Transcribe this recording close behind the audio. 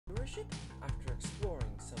ship, after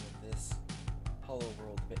exploring some of this hollow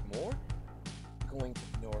world a bit more, going to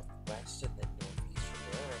the northwest and then northeast from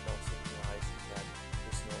there, and also realizing that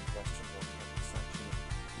this northwestern volcanic section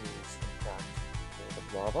is in fact full of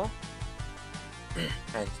lava,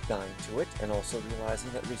 and dying to it, and also realizing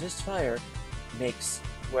that resist fire makes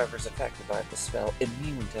whoever's affected by the spell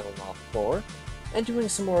immune to the lava floor, and doing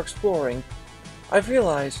some more exploring, I've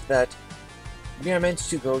realized that we are meant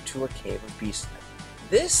to go to a cave of beastmen.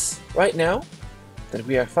 This, right now, that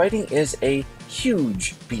we are fighting is a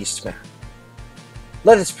huge beastman.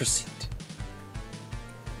 Let us proceed.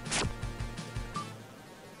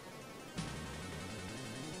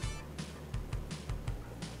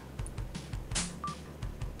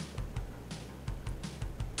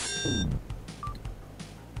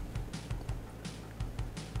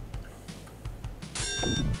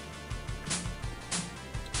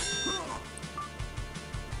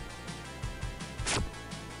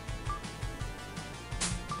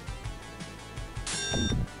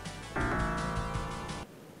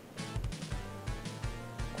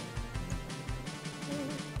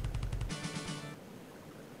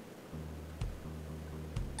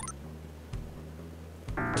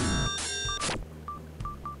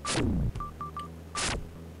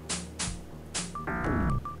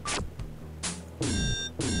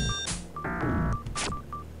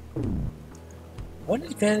 One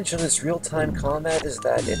advantage of this real-time combat is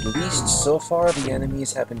that, at least so far, the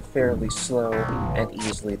enemies have been fairly slow and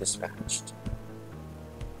easily dispatched.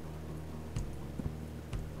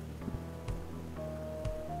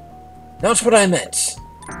 Not what I meant!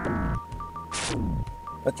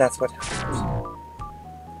 But that's what happened.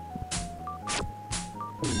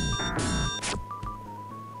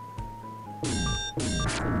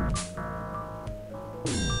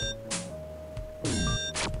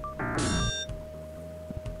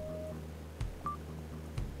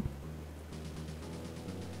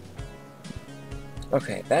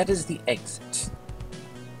 Okay, that is the exit.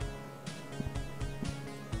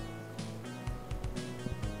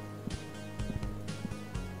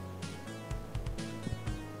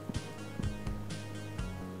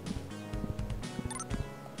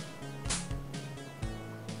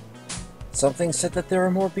 Something said that there are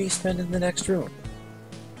more beastmen in the next room.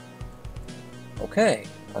 Okay,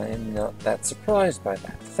 I am not that surprised by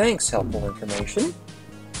that. Thanks, helpful information.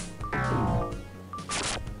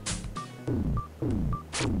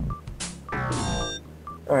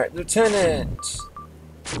 Alright, Lieutenant!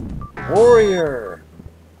 Warrior!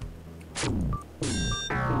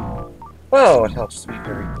 Wow, it helps to be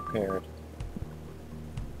very prepared.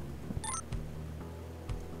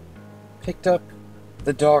 Picked up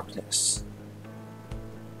the darkness.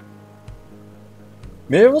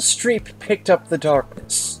 Meryl Streep picked up the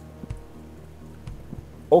darkness.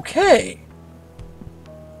 Okay!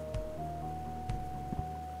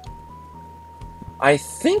 I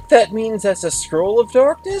think that means that's a scroll of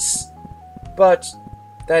darkness, but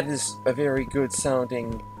that is a very good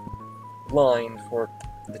sounding line for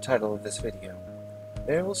the title of this video.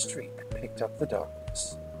 Meryl Streep picked up the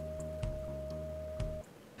darkness.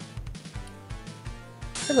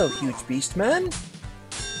 Hello, huge beast man.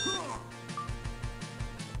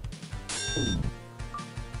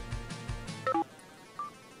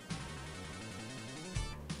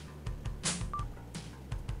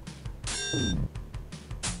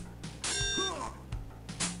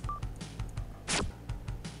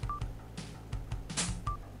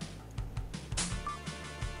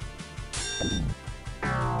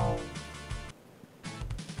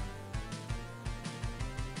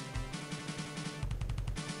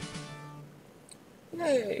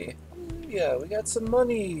 Hey, yeah, we got some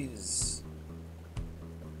monies.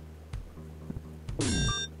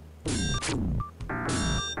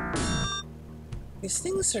 These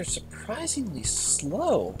things are surprisingly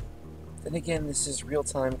slow. Then again, this is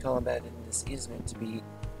real-time combat and this is meant to be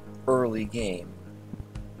early game.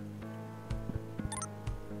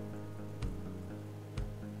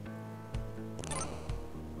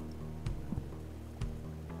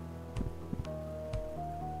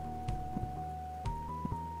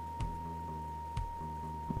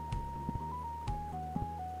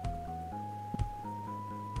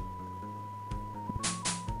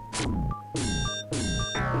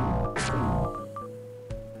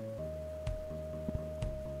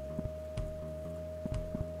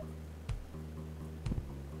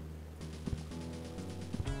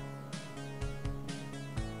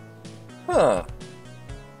 Huh.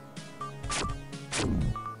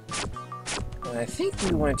 I think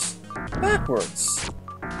we went backwards.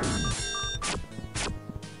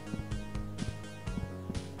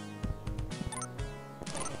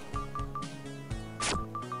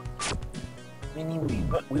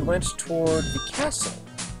 Meaning we went toward the castle.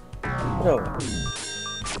 No.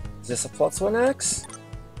 Is this a +1 axe?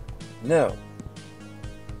 No.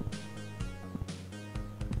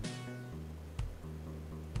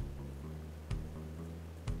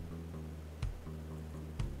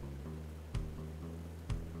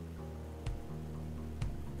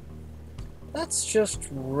 Let's just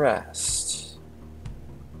rest.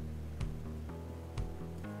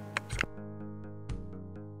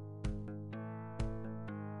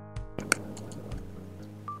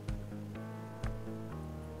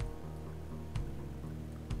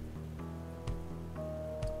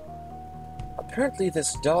 Apparently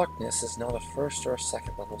this darkness is not a 1st or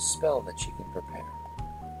 2nd level spell that she can prepare.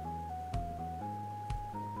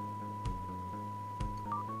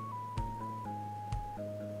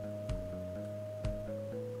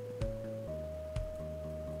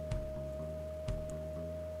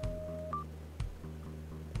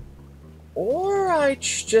 Or I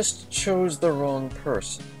just chose the wrong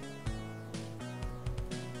person.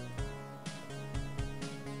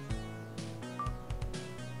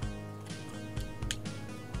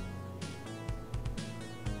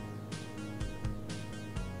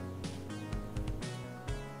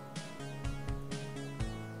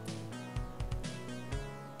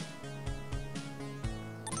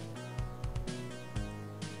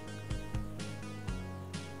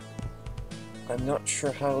 I'm not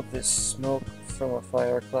sure how this smoke from a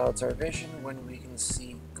fire clouds our vision when we can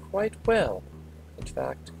see quite well. In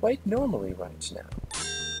fact, quite normally right now.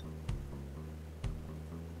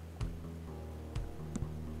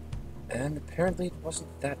 And apparently it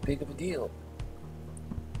wasn't that big of a deal.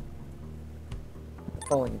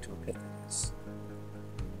 Falling into a pit, that is.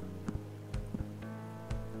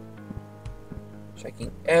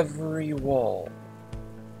 Checking every wall.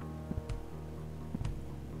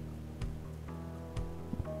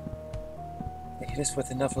 They hit us with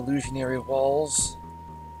enough illusionary walls,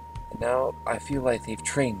 and now I feel like they've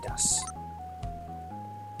trained us.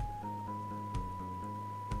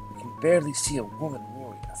 We can barely see a woman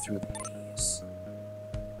warrior through the haze.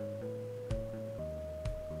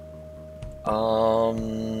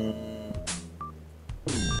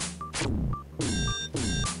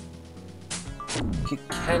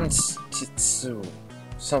 Kikensitsu,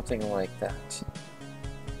 something like that.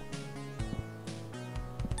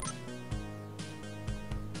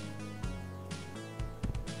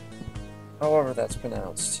 However that's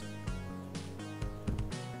pronounced.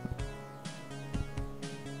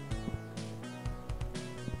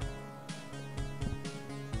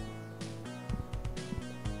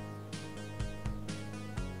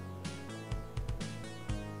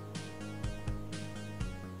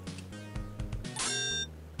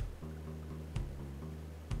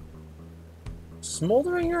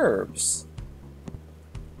 Smoldering herbs.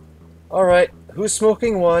 Alright, who's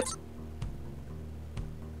smoking what?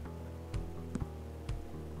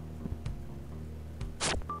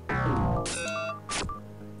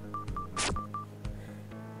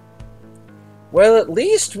 Well, at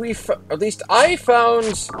least I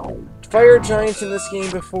found fire giants in this game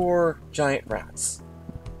before giant rats.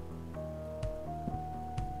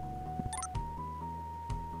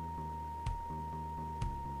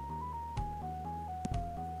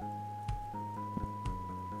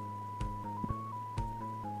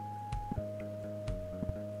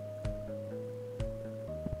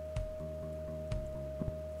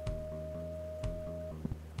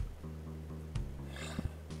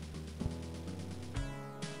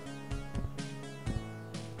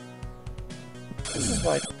 This is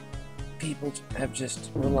why people have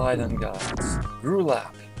just relied on gods.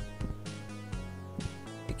 Grulap.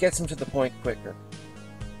 It gets them to the point quicker.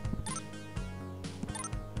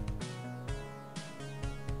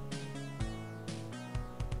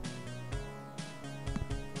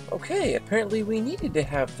 Okay, apparently we needed to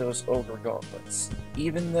have those ogre gauntlets,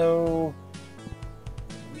 even though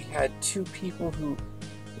we had 2 people who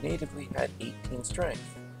natively had 18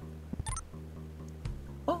 strength.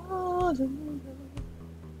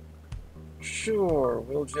 Sure,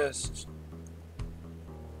 we'll just...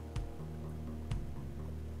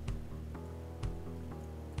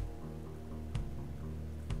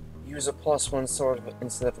 use a +1 sword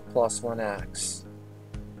instead of a +1 axe.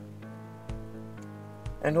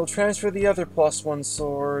 And we'll transfer the other +1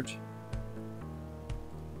 sword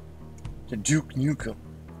to Duke Nukem.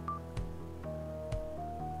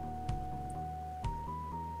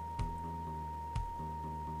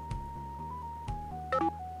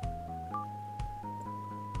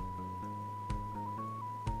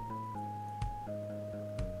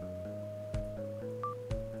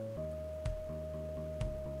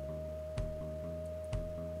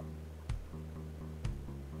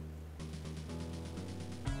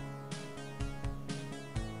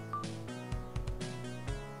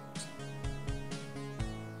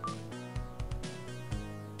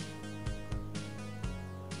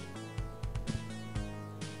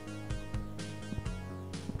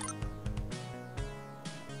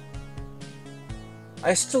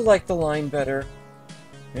 I still like the line better.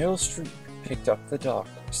 Meryl Streep picked up the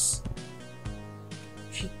darkness.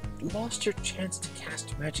 She lost her chance to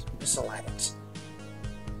cast a magic missile at it.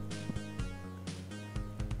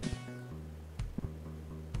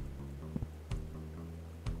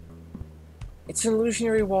 It's an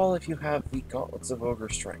illusionary wall if you have the gauntlets of ogre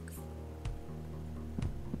strength.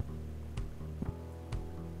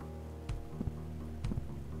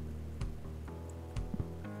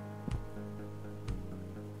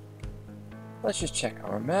 Let's just check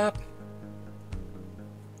our map.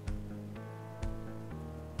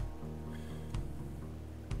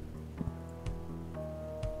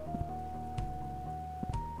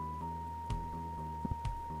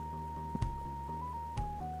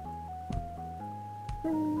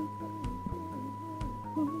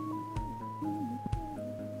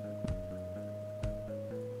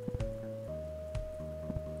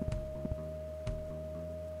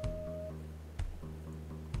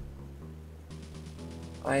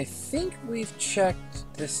 I think we've checked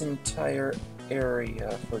this entire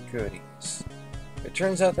area for goodies. It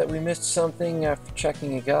turns out that we missed something after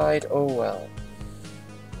checking a guide. Oh well.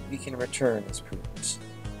 We can return as prudent.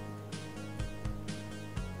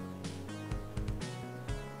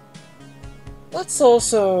 Let's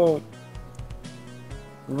also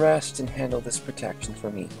rest and handle this protection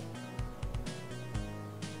from evil.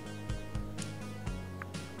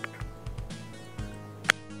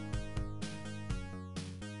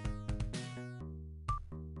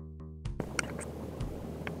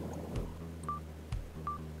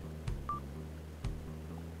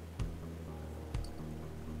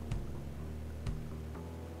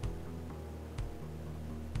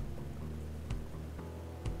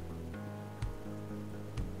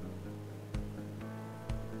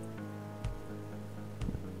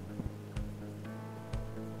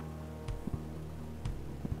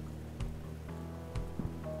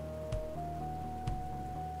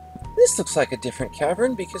 This looks like a different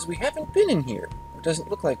cavern because we haven't been in here. It doesn't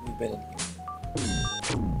look like we've been in here.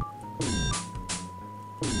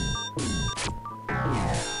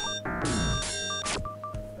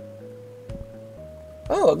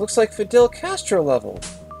 Oh, it looks like Fidel Castro level.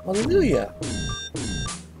 Hallelujah.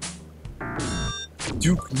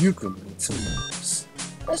 Duke Nukem needs some moves.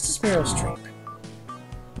 That's just Meryl Streep.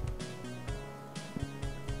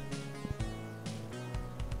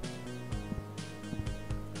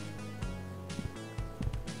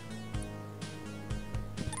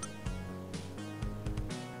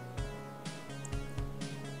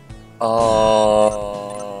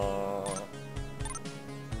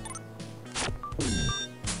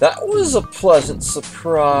 That was a pleasant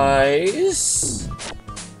surprise.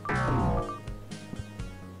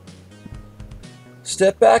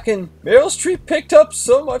 Step back and Meryl Streep picked up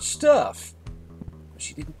so much stuff. But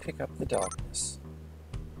she didn't pick up the darkness.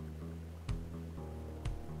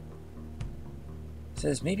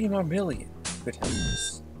 Says maybe Marmillion could help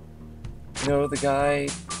us. You know, the guy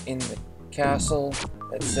in the castle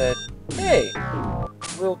that said, hey,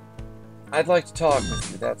 I'd like to talk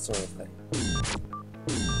with you, that sort of thing.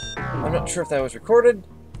 I'm not sure if that was recorded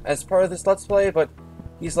as part of this Let's Play, but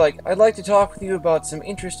he's like, I'd like to talk with you about some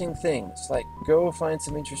interesting things. Like, go find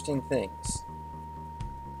some interesting things.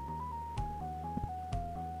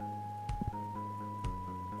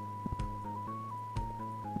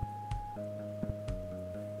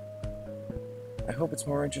 I hope it's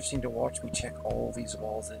more interesting to watch me check all these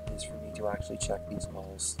walls than it is for me to actually check these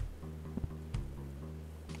walls.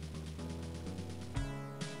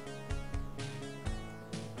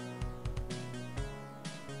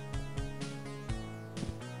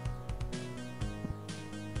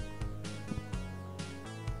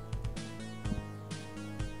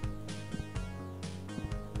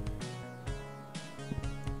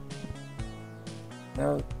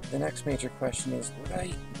 Now, the next major question is, would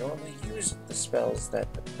I normally use the spells that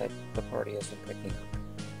the party has been picking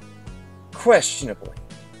up? Questionably.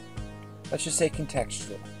 Let's just say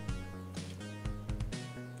contextual.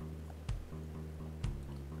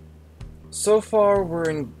 So far, we're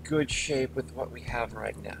in good shape with what we have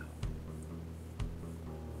right now.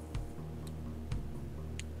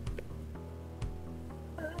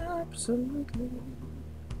 Absolutely.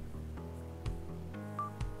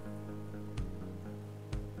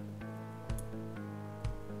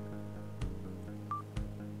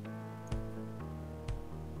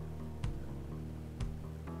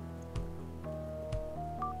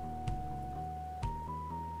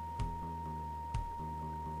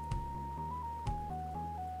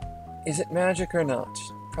 Is it magic or not?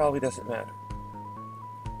 Probably doesn't matter.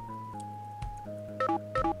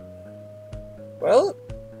 Well,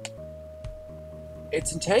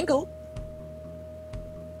 it's entangled.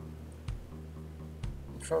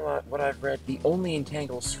 from what I've read, the only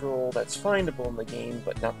entangled scroll that's findable in the game,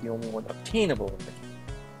 but not the only one obtainable in the game.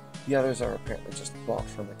 The others are apparently just bought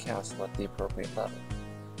from the castle at the appropriate level.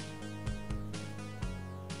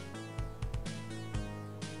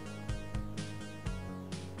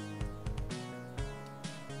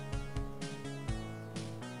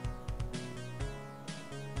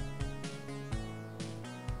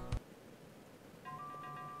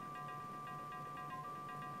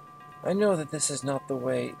 I know that this is not the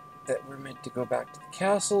way that we're meant to go back to the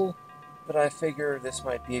castle, but I figure this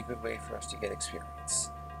might be a good way for us to get experience.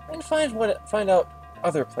 And find out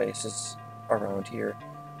other places around here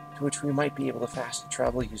to which we might be able to fast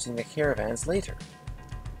travel using the caravans later.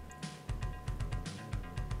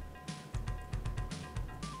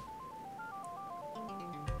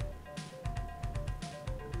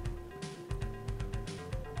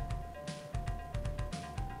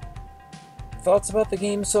 Thoughts about the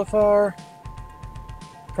game so far?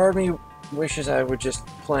 Part of me wishes I were just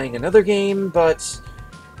playing another game, but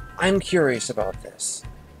I'm curious about this.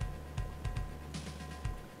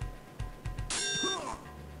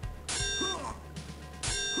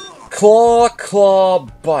 Claw, claw,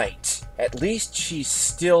 bite. At least she's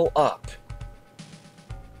still up.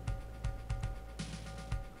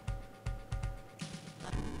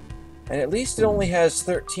 And at least it only has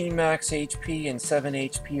 13 max HP and 7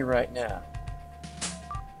 HP right now.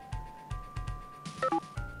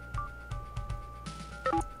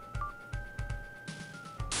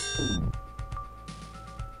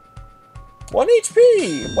 One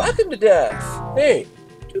HP! Welcome to death! Hey,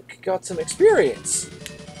 Duke got some experience.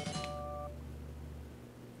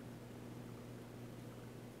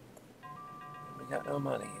 We got no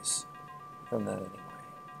monies from that anyway.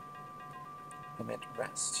 I meant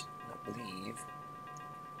rest, not leave.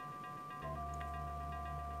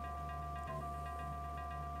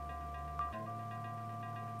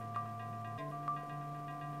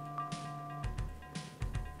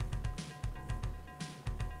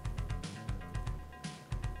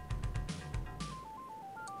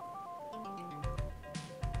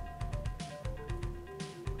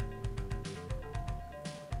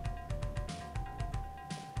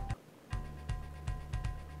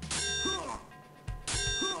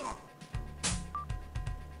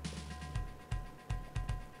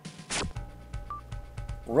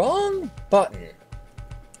 Wrong button.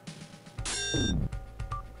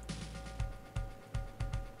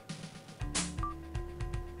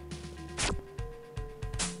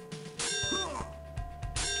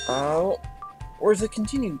 Oh, or as the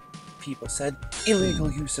continued people said, illegal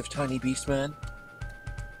use of tiny Beastman.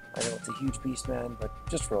 I know it's a huge Beastman, but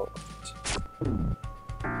just roll with it.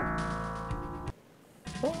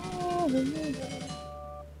 Oh,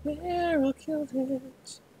 Meryl killed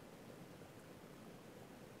it.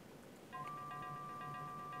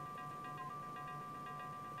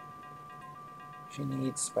 She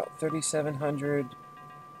needs about 3,700,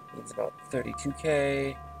 needs about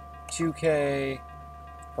 32k, 2k,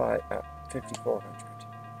 5,400.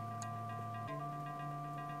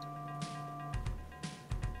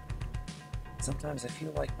 Sometimes I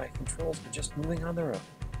feel like my controls are just moving on their own,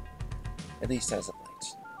 at least as of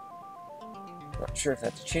late. Not sure if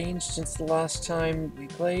that's changed since the last time we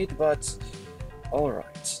played, but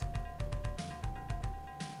alright.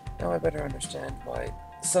 Now I better understand why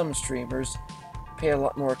some streamers pay a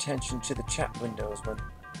lot more attention to the chat windows when,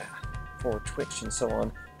 for Twitch and so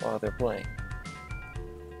on while they're playing.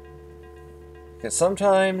 Because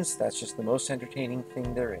sometimes that's just the most entertaining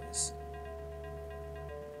thing there is.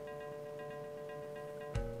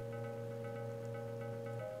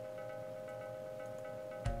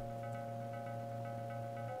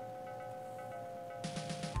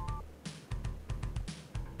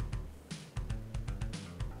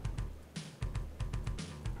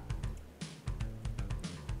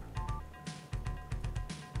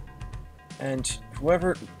 And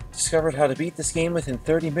whoever discovered how to beat this game within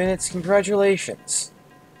 30 minutes, congratulations!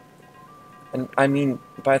 And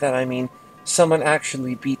by that I mean, someone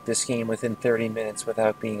actually beat this game within 30 minutes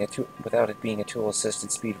without it being a tool-assisted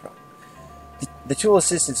speedrun. The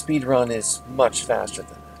tool-assisted speedrun is much faster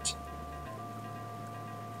than that.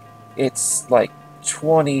 It's like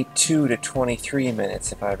 22 to 23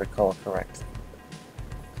 minutes, if I recall correctly.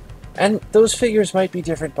 And those figures might be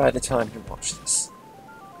different by the time you watch this.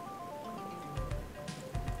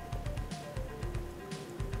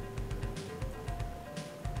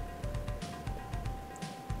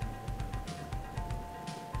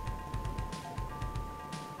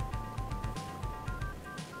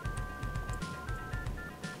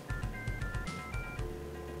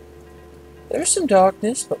 There's some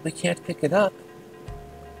darkness, but we can't pick it up.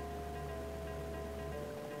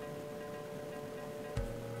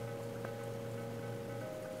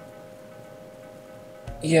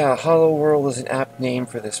 Yeah, Hollow World is an apt name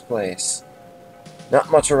for this place.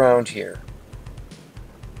 Not much around here.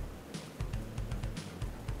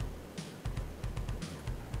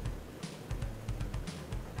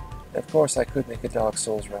 Of course, I could make a Dark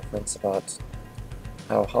Souls reference about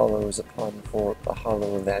how Hollow is a pun for the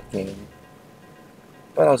Hollow of that game,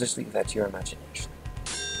 but I'll just leave that to your imagination.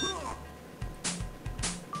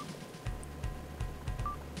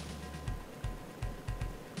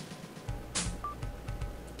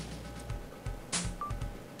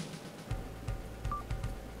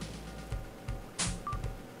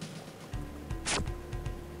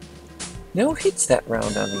 No hits that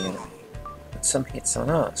round on the enemy, but some hits on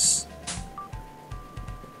us.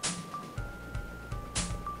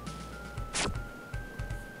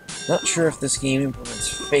 Not sure if this game implements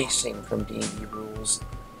facing from D&D rules.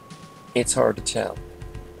 It's hard to tell.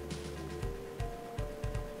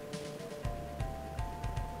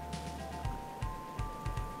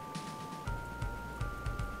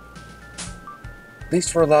 At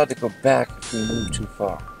least we're allowed to go back if we move too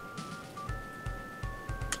far.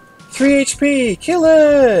 3 HP! Kill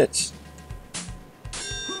it!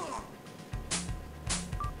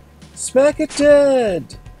 Smack it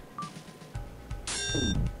dead!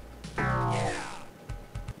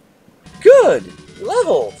 Good!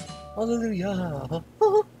 Leveled! Hallelujah!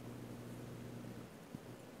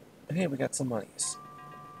 And hey, we got some monies.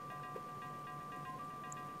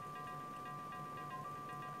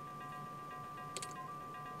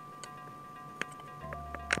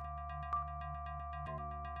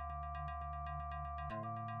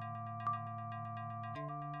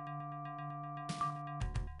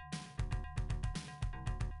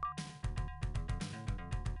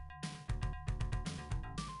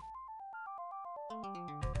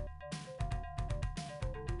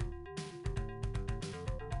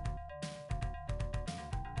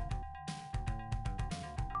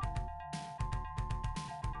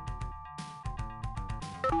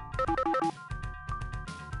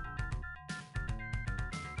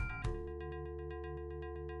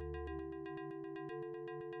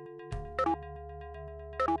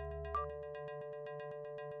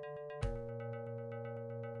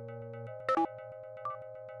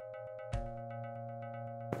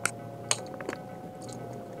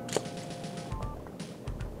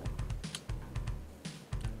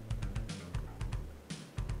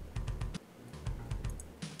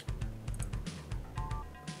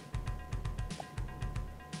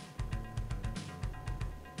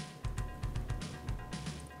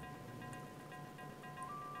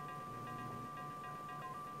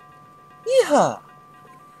 Yeehaw!